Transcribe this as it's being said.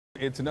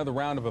It's another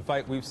round of a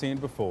fight we've seen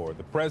before.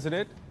 The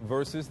president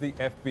versus the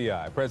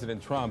FBI.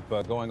 President Trump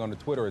going on a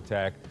Twitter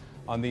attack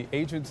on the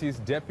agency's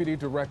deputy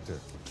director.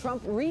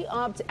 Trump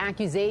re-upped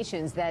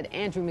accusations that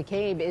Andrew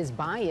McCabe is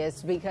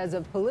biased because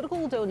of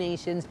political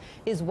donations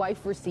his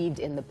wife received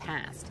in the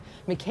past.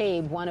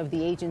 McCabe, one of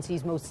the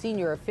agency's most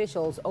senior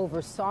officials,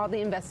 oversaw the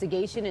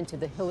investigation into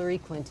the Hillary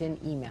Clinton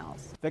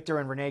emails. Victor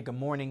and Renee, good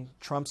morning.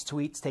 Trump's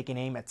tweets taking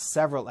aim at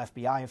several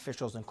FBI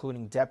officials,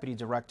 including Deputy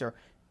Director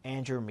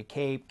Andrew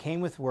McCabe,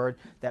 came with word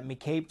that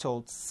McCabe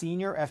told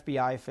senior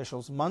FBI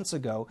officials months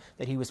ago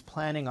that he was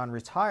planning on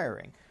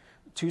retiring.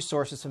 Two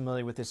sources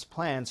familiar with his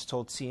plans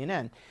told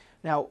CNN.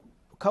 Now,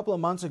 a couple of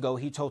months ago,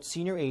 he told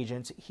senior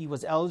agents he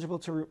was eligible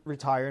to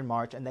retire in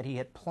March and that he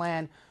had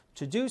planned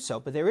to do so.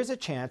 But there is a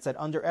chance that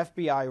under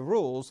FBI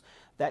rules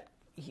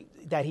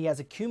that he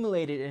has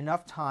accumulated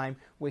enough time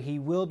where he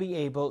will be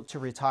able to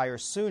retire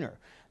sooner.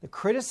 The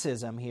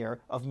criticism here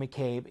of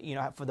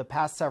McCabe, for the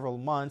past several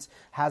months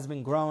has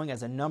been growing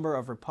as a number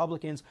of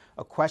Republicans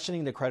are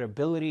questioning the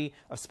credibility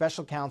of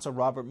Special Counsel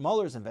Robert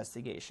Mueller's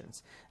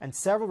investigations. And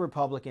several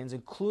Republicans,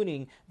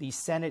 including the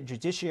Senate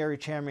Judiciary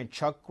Chairman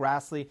Chuck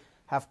Grassley,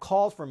 have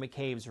called for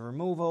McCabe's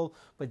removal,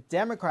 but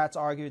Democrats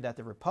argue that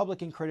the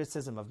Republican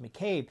criticism of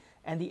McCabe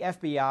and the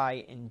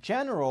FBI in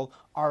general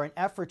are an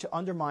effort to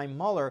undermine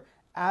Mueller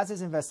as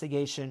his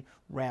investigation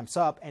ramps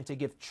up and to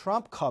give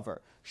Trump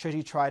cover should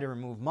he try to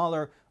remove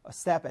Mueller, a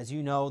step, as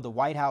you know, the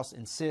White House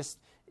insists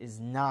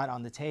is not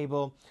on the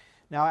table.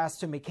 Now, as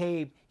to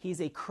McCabe, he's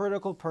a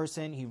critical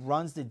person. He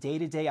runs the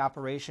day-to-day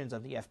operations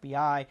of the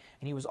FBI,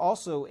 and he was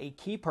also a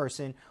key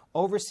person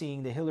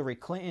overseeing the Hillary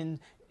Clinton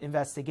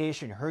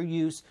investigation, her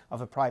use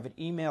of a private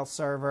email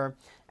server.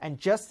 And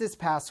just this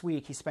past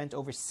week, he spent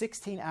over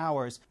 16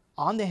 hours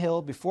on the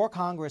Hill before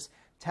Congress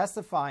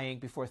testifying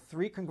before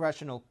 3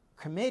 congressional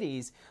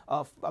committees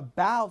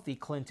about the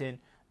Clinton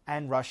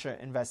and Russia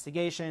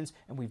investigations,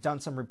 and we've done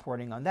some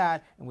reporting on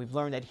that, and we've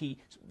learned that he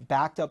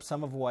backed up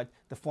some of what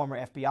the former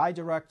FBI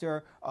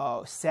director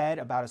said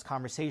about his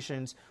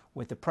conversations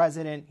with the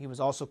president. He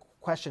was also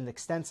questioned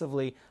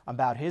extensively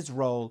about his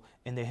role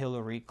in the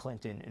Hillary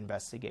Clinton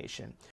investigation.